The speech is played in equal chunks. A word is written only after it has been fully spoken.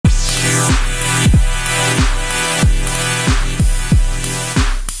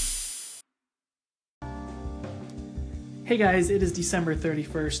Hey guys, it is December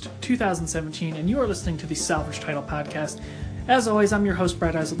 31st, 2017, and you are listening to the Salvage Title Podcast. As always, I'm your host,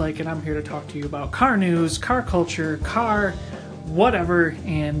 Brad Iseldyke, and I'm here to talk to you about car news, car culture, car whatever,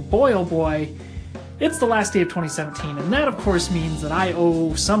 and boy oh boy, it's the last day of 2017, and that of course means that I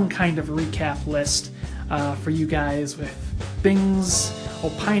owe some kind of recap list for you guys with things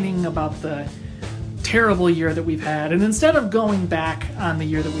opining about the terrible year that we've had, and instead of going back on the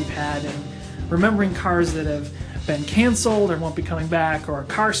year that we've had and remembering cars that have been canceled or won't be coming back, or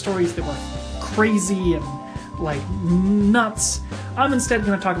car stories that were crazy and like nuts, I'm instead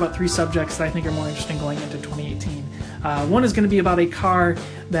going to talk about three subjects that I think are more interesting going into 2018. One is going to be about a car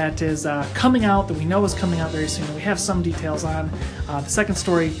that is coming out, that we know is coming out very soon, and we have some details on. The second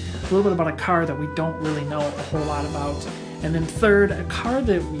story, a little bit about a car that we don't really know a whole lot about. And then third, a car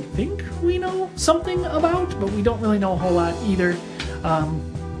that we think we know something about, but we don't really know a whole lot either.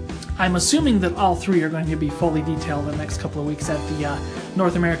 I'm assuming that all three are going to be fully detailed in the next couple of weeks at the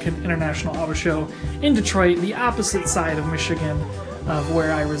North American International Auto Show in Detroit, the opposite side of Michigan of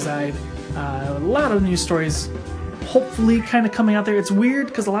where I reside. A lot of news stories hopefully kind of coming out there. It's weird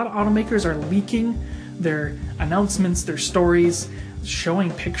because a lot of automakers are leaking their announcements, their stories, showing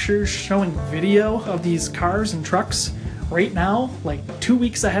pictures, showing video of these cars and trucks right now, like 2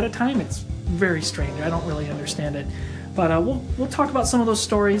 weeks ahead of time. It's very strange. I don't really understand it. But we'll talk about some of those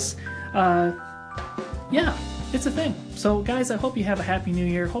stories. Yeah, it's a thing. So guys, I hope you have a happy new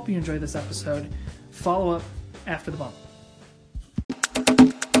year. Hope you enjoy this episode. Follow up after the bump.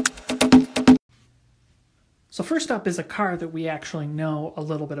 So first up is a car that we actually know a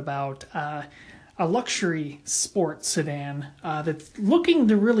little bit about. A luxury sport sedan that's looking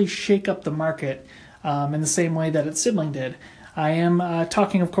to really shake up the market in the same way that its sibling did. I am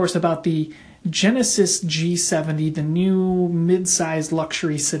talking, of course, about the Genesis G70, the new mid-sized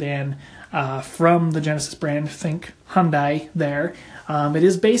luxury sedan from the Genesis brand. Think Hyundai there. It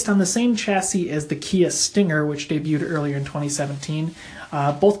is based on the same chassis as the Kia Stinger, which debuted earlier in 2017.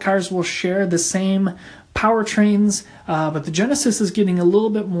 Both cars will share the same powertrains, but the Genesis is getting a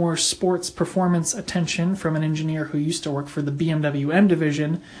little bit more sports performance attention from an engineer who used to work for the BMW M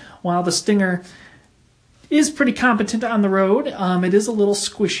division, while the Stinger is pretty competent on the road. It is a little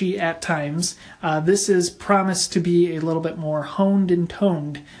squishy at times. This is promised to be a little bit more honed and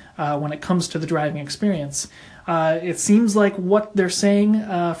toned when it comes to the driving experience. It seems like what they're saying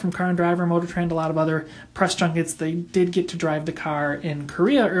from Car and Driver, Motor Trend, a lot of other press junkets, they did get to drive the car in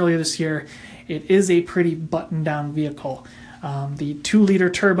Korea earlier this year. It is a pretty buttoned-down vehicle. The 2-liter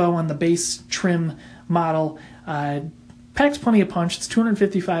turbo on the base trim model packs plenty of punch. It's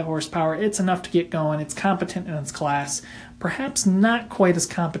 255 horsepower. It's enough to get going. It's competent in its class. Perhaps not quite as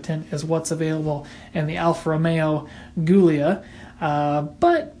competent as what's available in the Alfa Romeo Giulia,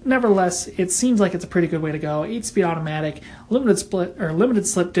 but nevertheless, it seems like it's a pretty good way to go. 8-speed automatic, limited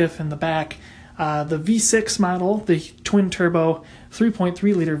slip diff in the back. The V6 model, the twin turbo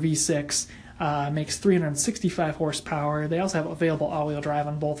 3.3 liter V6, makes 365 horsepower. They also have available all-wheel drive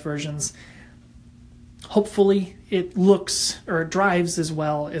on both versions. Hopefully it looks or drives as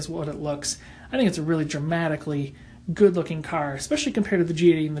well as what it looks. I think it's a really dramatically good-looking car, especially compared to the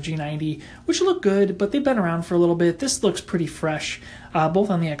G80 and the G90, which look good, but they've been around for a little bit. This looks pretty fresh, both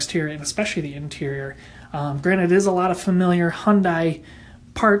on the exterior and especially the interior. Granted, it is a lot of familiar Hyundai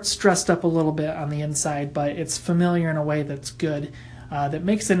parts dressed up a little bit on the inside, but it's familiar in a way that's good, that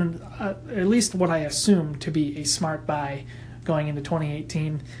makes it at least what I assume to be a smart buy going into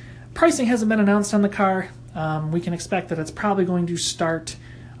 2018. Pricing hasn't been announced on the car. We can expect that it's probably going to start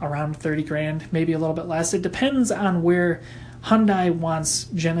around $30,000, maybe a little bit less. It depends on where Hyundai wants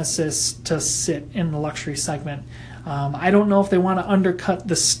Genesis to sit in the luxury segment. I don't know if they want to undercut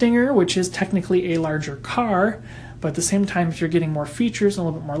the Stinger, which is technically a larger car, but at the same time, if you're getting more features, a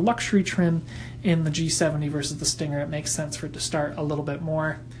little bit more luxury trim in the G70 versus the Stinger, it makes sense for it to start a little bit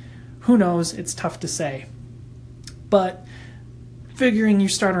more. Who knows? It's tough to say. But figuring you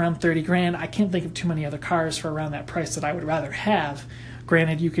start around $30,000, I can't think of too many other cars for around that price that I would rather have.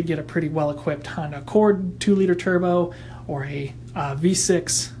 Granted, you could get a pretty well-equipped Honda Accord 2-liter turbo or a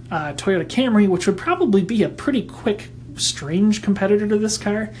V6 Toyota Camry, which would probably be a pretty quick, strange competitor to this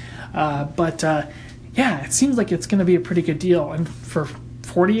car. Yeah, it seems like it's going to be a pretty good deal. And for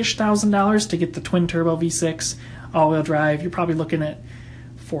 $40,000 to get the twin-turbo V6 all-wheel drive, you're probably looking at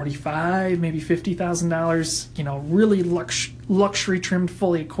 $45,000, maybe $50,000, really luxury trimmed,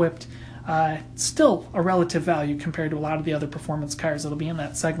 fully equipped. Still a relative value compared to a lot of the other performance cars that'll be in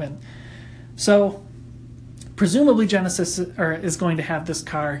that segment. So presumably Genesis is going to have this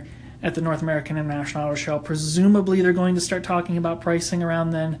car at the North American International Auto Show. Presumably they're going to start talking about pricing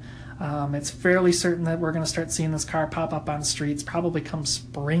around then. It's fairly certain that we're going to start seeing this car pop up on streets probably come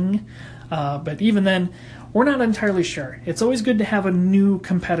spring. But even then, we're not entirely sure. It's always good to have a new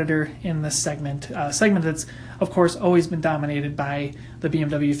competitor in this segment. Segment that's, of course, always been dominated by the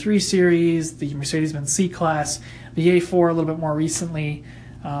BMW 3 Series, the Mercedes-Benz C-Class, the A4 a little bit more recently.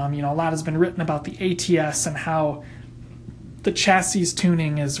 A lot has been written about the ATS and how the chassis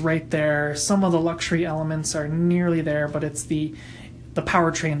tuning is right there. Some of the luxury elements are nearly there, but it's the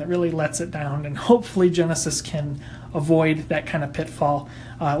powertrain that really lets it down, and hopefully Genesis can avoid that kind of pitfall.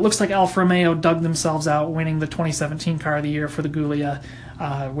 It looks like Alfa Romeo dug themselves out, winning the 2017 Car of the Year for the Giulia,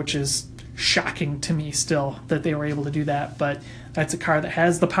 which is shocking to me still that they were able to do that, but that's a car that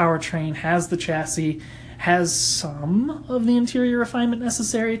has the powertrain, has the chassis, has some of the interior refinement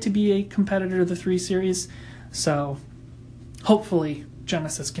necessary to be a competitor to the 3 Series, so hopefully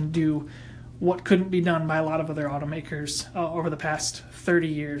Genesis can do what couldn't be done by a lot of other automakers over the past 30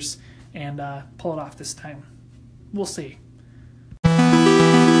 years and pull it off this time. We'll see.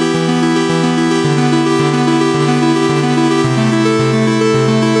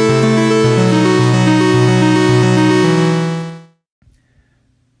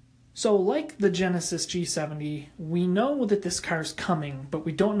 So like the Genesis G70, we know that this car's coming, but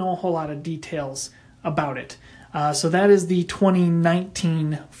we don't know a whole lot of details about it. So that is the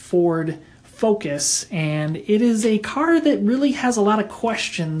 2019 Ford Focus, and it is a car that really has a lot of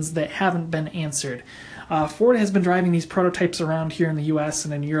questions that haven't been answered. Ford has been driving these prototypes around here in the US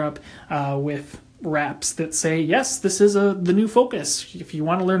and in Europe with wraps that say, yes, this is the new Focus. If you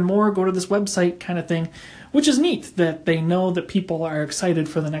want to learn more, go to this website kind of thing, which is neat that they know that people are excited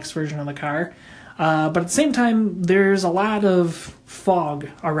for the next version of the car. But at the same time, there's a lot of fog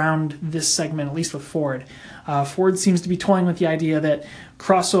around this segment, at least with Ford. Ford seems to be toying with the idea that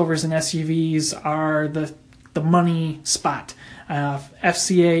crossovers and SUVs are the money spot.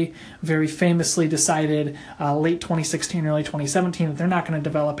 FCA very famously decided late 2016, early 2017 that they're not going to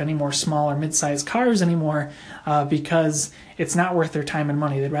develop any more small or mid-sized cars anymore because it's not worth their time and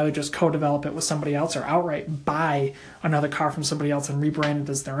money. They'd rather just co-develop it with somebody else or outright buy another car from somebody else and rebrand it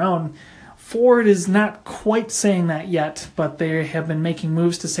as their own. Ford is not quite saying that yet, but they have been making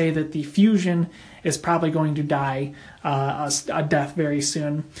moves to say that the Fusion is probably going to die a death very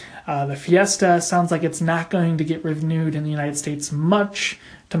soon. The Fiesta sounds like it's not going to get renewed in the United States, much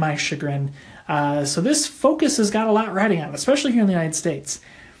to my chagrin. So this Focus has got a lot riding on it, especially here in the United States.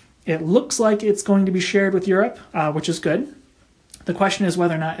 It looks like it's going to be shared with Europe, which is good. The question is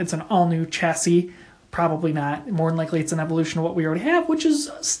whether or not it's an all-new chassis. Probably not. More than likely it's an evolution of what we already have, which is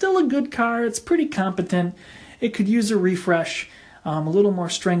still a good car. It's pretty competent. It could use a refresh. A little more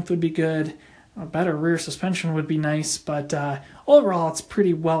strength would be good. A better rear suspension would be nice, but overall it's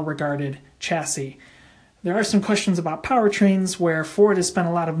pretty well-regarded chassis. There are some questions about powertrains where Ford has spent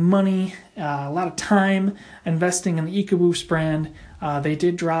a lot of money, a lot of time investing in the EcoBoost brand. They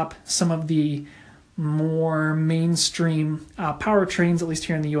did drop some of the more mainstream powertrains, at least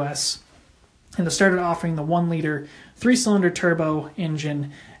here in the US, and they started offering the 1-liter 3-cylinder turbo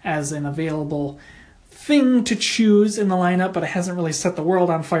engine as an available thing to choose in the lineup, but it hasn't really set the world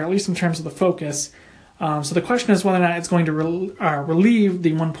on fire, at least in terms of the Focus. So the question is whether or not it's going to relieve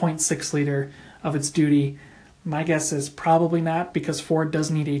the 1.6-liter of its duty. My guess is probably not, because Ford does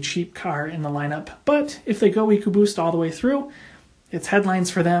need a cheap car in the lineup. But if they go EcoBoost all the way through, it's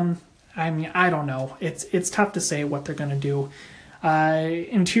headlines for them. I mean, I don't know. It's tough to say what they're going to do.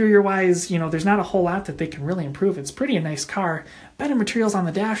 Interior-wise, there's not a whole lot that they can really improve. It's pretty a nice car. Better materials on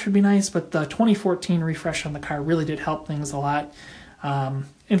the dash would be nice, but the 2014 refresh on the car really did help things a lot.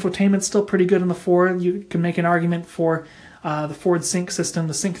 Infotainment's still pretty good in the Ford. You can make an argument for the Ford Sync system,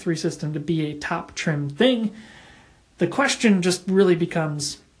 the Sync 3 system, to be a top trim thing. The question just really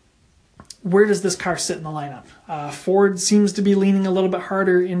becomes, where does this car sit in the lineup? Ford seems to be leaning a little bit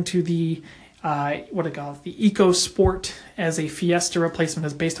harder into the the EcoSport as a Fiesta replacement,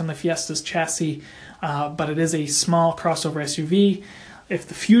 is based on the Fiesta's chassis, but it is a small crossover SUV. If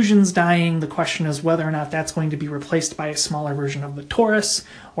the Fusion's dying, the question is whether or not that's going to be replaced by a smaller version of the Taurus,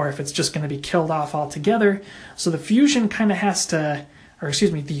 or if it's just going to be killed off altogether. So the Fusion kind of has to,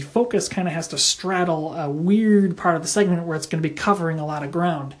 the Focus kind of has to straddle a weird part of the segment where it's going to be covering a lot of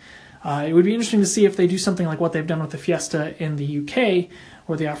ground. It would be interesting to see if they do something like what they've done with the Fiesta in the UK,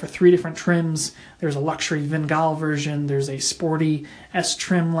 where they offer 3 different trims. There's a luxury Vingal version, there's a sporty S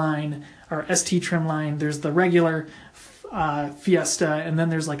trim line, or ST trim line, there's the regular Fiesta, and then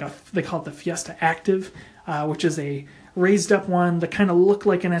there's they call it the Fiesta Active, which is a raised up one that kind of look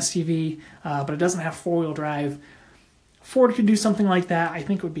like an SUV, but it doesn't have 4-wheel drive. Ford could do something like that. I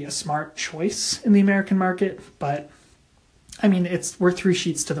think it would be a smart choice in the American market, but I mean, we're 3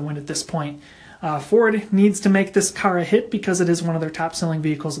 sheets to the wind at this point. Ford needs to make this car a hit because it is one of their top-selling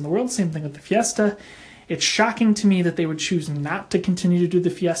vehicles in the world. Same thing with the Fiesta. It's shocking to me that they would choose not to continue to do the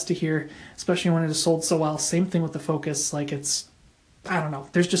Fiesta here, especially when it has sold so well. Same thing with the Focus. I don't know.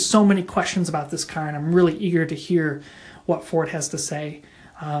 There's just so many questions about this car, and I'm really eager to hear what Ford has to say.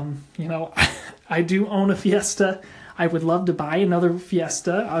 I do own a Fiesta. I would love to buy another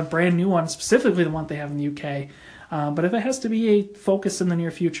Fiesta, a brand new one, specifically the one they have in the UK. But if it has to be a Focus in the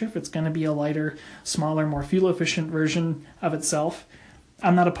near future, if it's going to be a lighter, smaller, more fuel-efficient version of itself,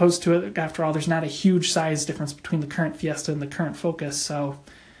 I'm not opposed to it. After all, there's not a huge size difference between the current Fiesta and the current Focus. So,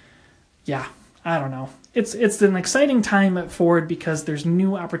 yeah, I don't know. It's an exciting time at Ford because there's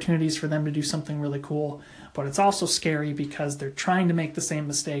new opportunities for them to do something really cool. But it's also scary because they're trying to make the same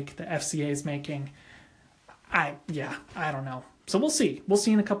mistake the FCA is making. I don't know. So we'll see. We'll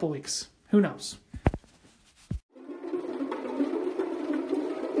see in a couple weeks. Who knows?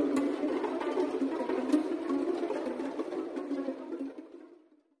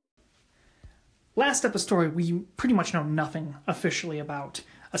 Last up, a story we pretty much know nothing officially about.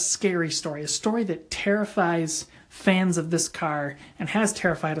 A scary story. A story that terrifies fans of this car and has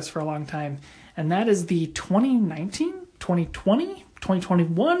terrified us for a long time. And that is the 2019, 2020,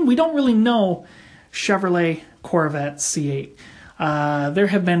 2021, we don't really know, Chevrolet Corvette C8. There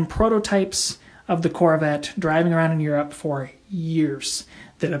have been prototypes of the Corvette driving around in Europe for years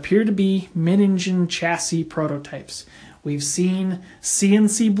that appear to be mid-engine chassis prototypes. We've seen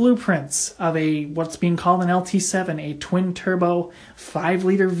CNC blueprints of what's being called an LT7, a twin-turbo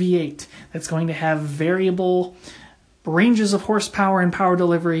 5-liter V8 that's going to have variable ranges of horsepower and power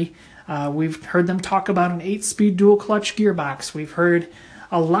delivery. We've heard them talk about an 8-speed dual-clutch gearbox. We've heard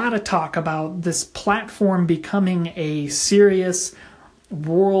a lot of talk about this platform becoming a serious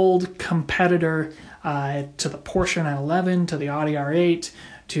world competitor to the Porsche 911, to the Audi R8,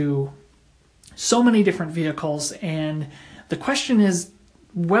 to so many different vehicles. And the question is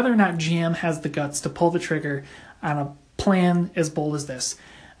whether or not GM has the guts to pull the trigger on a plan as bold as this.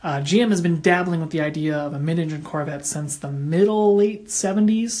 GM has been dabbling with the idea of a mid-engine Corvette since the late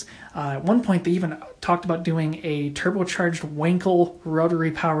 70s. At one point, they even talked about doing a turbocharged Wankel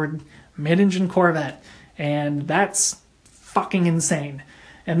rotary-powered mid-engine Corvette, and that's fucking insane.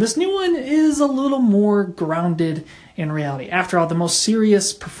 And this new one is a little more grounded in reality. After all, the most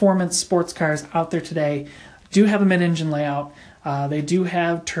serious performance sports cars out there today do have a mid-engine layout. They do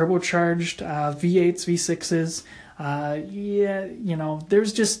have turbocharged V8s, V6s.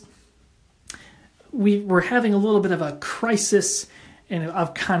 There's just... We're having a little bit of a crisis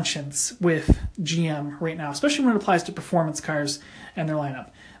of conscience with GM right now, especially when it applies to performance cars and their lineup.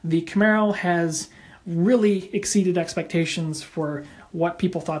 The Camaro has really exceeded expectations for what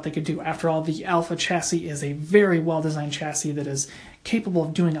people thought they could do. After all, the Alpha chassis is a very well-designed chassis that is capable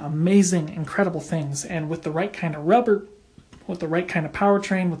of doing amazing, incredible things. And with the right kind of rubber, with the right kind of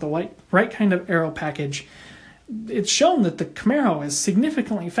powertrain, with the right kind of aero package, it's shown that the Camaro is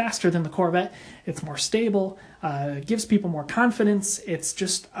significantly faster than the Corvette. It's more stable, gives people more confidence. It's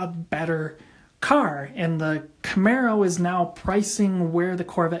just a better car. And the Camaro is now pricing where the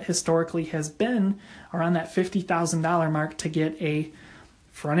Corvette historically has been, around that $50,000 mark, to get a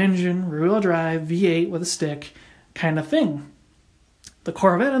front engine, rear-wheel drive, V8 with a stick kind of thing. The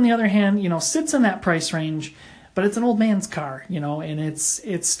Corvette, on the other hand, sits in that price range, but it's an old man's car, and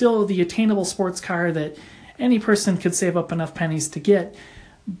it's still the attainable sports car that any person could save up enough pennies to get,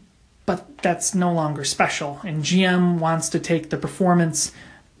 but that's no longer special. And GM wants to take the performance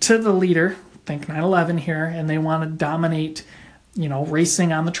to the leader, think 911 here, and they want to dominate,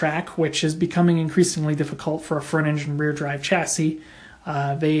 racing on the track, which is becoming increasingly difficult for a front-engine rear-drive chassis.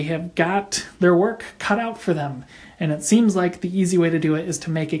 They have got their work cut out for them, and it seems like the easy way to do it is to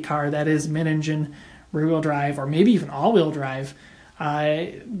make a car that is mid-engine, rear-wheel drive, or maybe even all-wheel drive,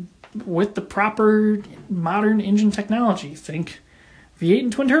 with the proper modern engine technology. Think V8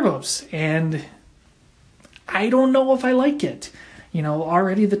 and twin turbos. And I don't know if I like it.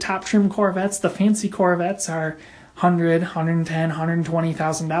 Already the top trim Corvettes, the fancy Corvettes, are $100,000, $110,000,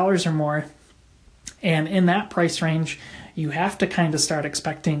 $120,000 or more. And in that price range, you have to kind of start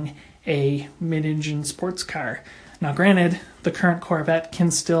expecting a mid-engine sports car. Now, granted, the current Corvette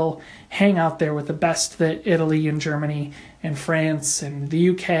can still hang out there with the best that Italy and Germany and France and the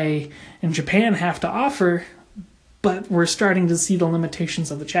UK and Japan have to offer, but we're starting to see the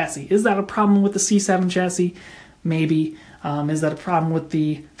limitations of the chassis. Is that a problem with the C7 chassis? Maybe. Is that a problem with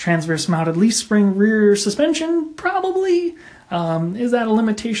the transverse-mounted leaf spring rear suspension? Probably. Is that a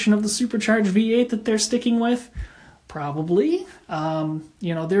limitation of the supercharged V8 that they're sticking with? Probably.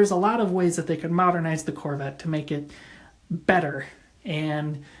 There's a lot of ways that they could modernize the Corvette to make it better,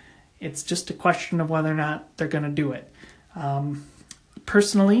 and it's just a question of whether or not they're going to do it.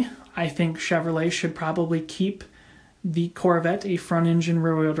 Personally, I think Chevrolet should probably keep the Corvette a front-engine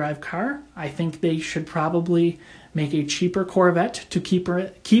rear-wheel drive car. I think they should probably make a cheaper Corvette to keep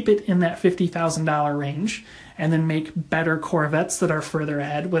it in that $50,000 range, and then make better Corvettes that are further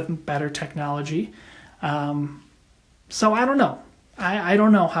ahead with better technology. So I don't know. I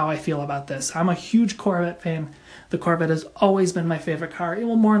don't know how I feel about this. I'm a huge Corvette fan. The Corvette has always been my favorite car. It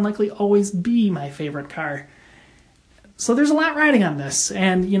will more than likely always be my favorite car. So there's a lot riding on this,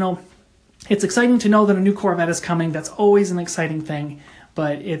 and it's exciting to know that a new Corvette is coming. That's always an exciting thing,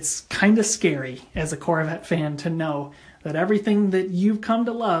 but it's kind of scary as a Corvette fan to know that everything that you've come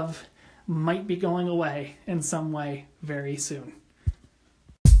to love might be going away in some way very soon.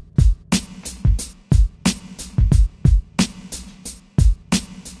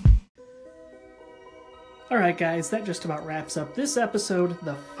 Alright guys, that just about wraps up this episode,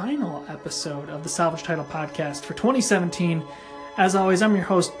 the final episode of the Salvage Title Podcast for 2017. As always, I'm your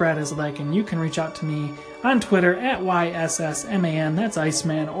host, Brad Iseldyke, and you can reach out to me on Twitter at YSSMAN, that's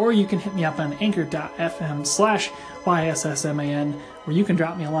Iceman, or you can hit me up on anchor.fm/YSSMAN, where you can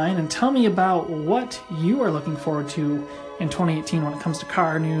drop me a line and tell me about what you are looking forward to in 2018 when it comes to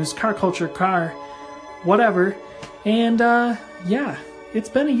car news, car culture, car whatever. And yeah, it's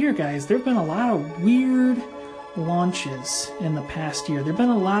been a year, guys. There have been a lot of weird launches in the past year. There have been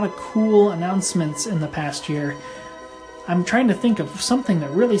a lot of cool announcements in the past year. I'm trying to think of something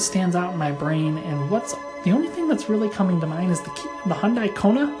that really stands out in my brain, and the only thing that's really coming to mind is the Hyundai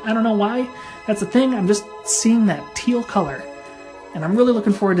Kona. I don't know why that's a thing. I'm just seeing that teal color, and I'm really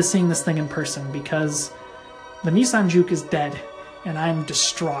looking forward to seeing this thing in person, because the Nissan Juke is dead, and I'm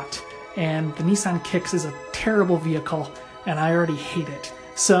distraught, and the Nissan Kicks is a terrible vehicle, and I already hate it.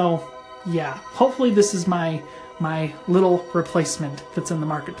 So yeah, hopefully this is my little replacement that's in the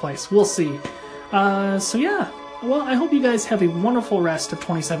marketplace. We'll see. So yeah. Well, I hope you guys have a wonderful rest of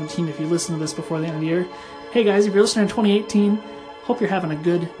 2017 if you listen to this before the end of the year. Hey guys, if you're listening in 2018, hope you're having a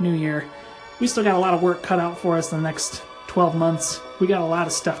good new year. We still got a lot of work cut out for us in the next 12 months. We got a lot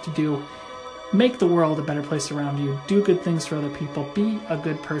of stuff to do. Make the world a better place around you. Do good things for other people. Be a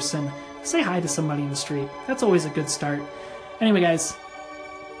good person. Say hi to somebody in the street. That's always a good start. Anyway, guys,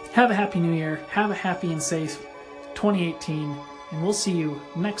 have a happy new year. Have a happy and safe 2018. And we'll see you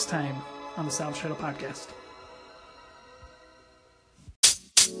next time on the Salvage Title Podcast.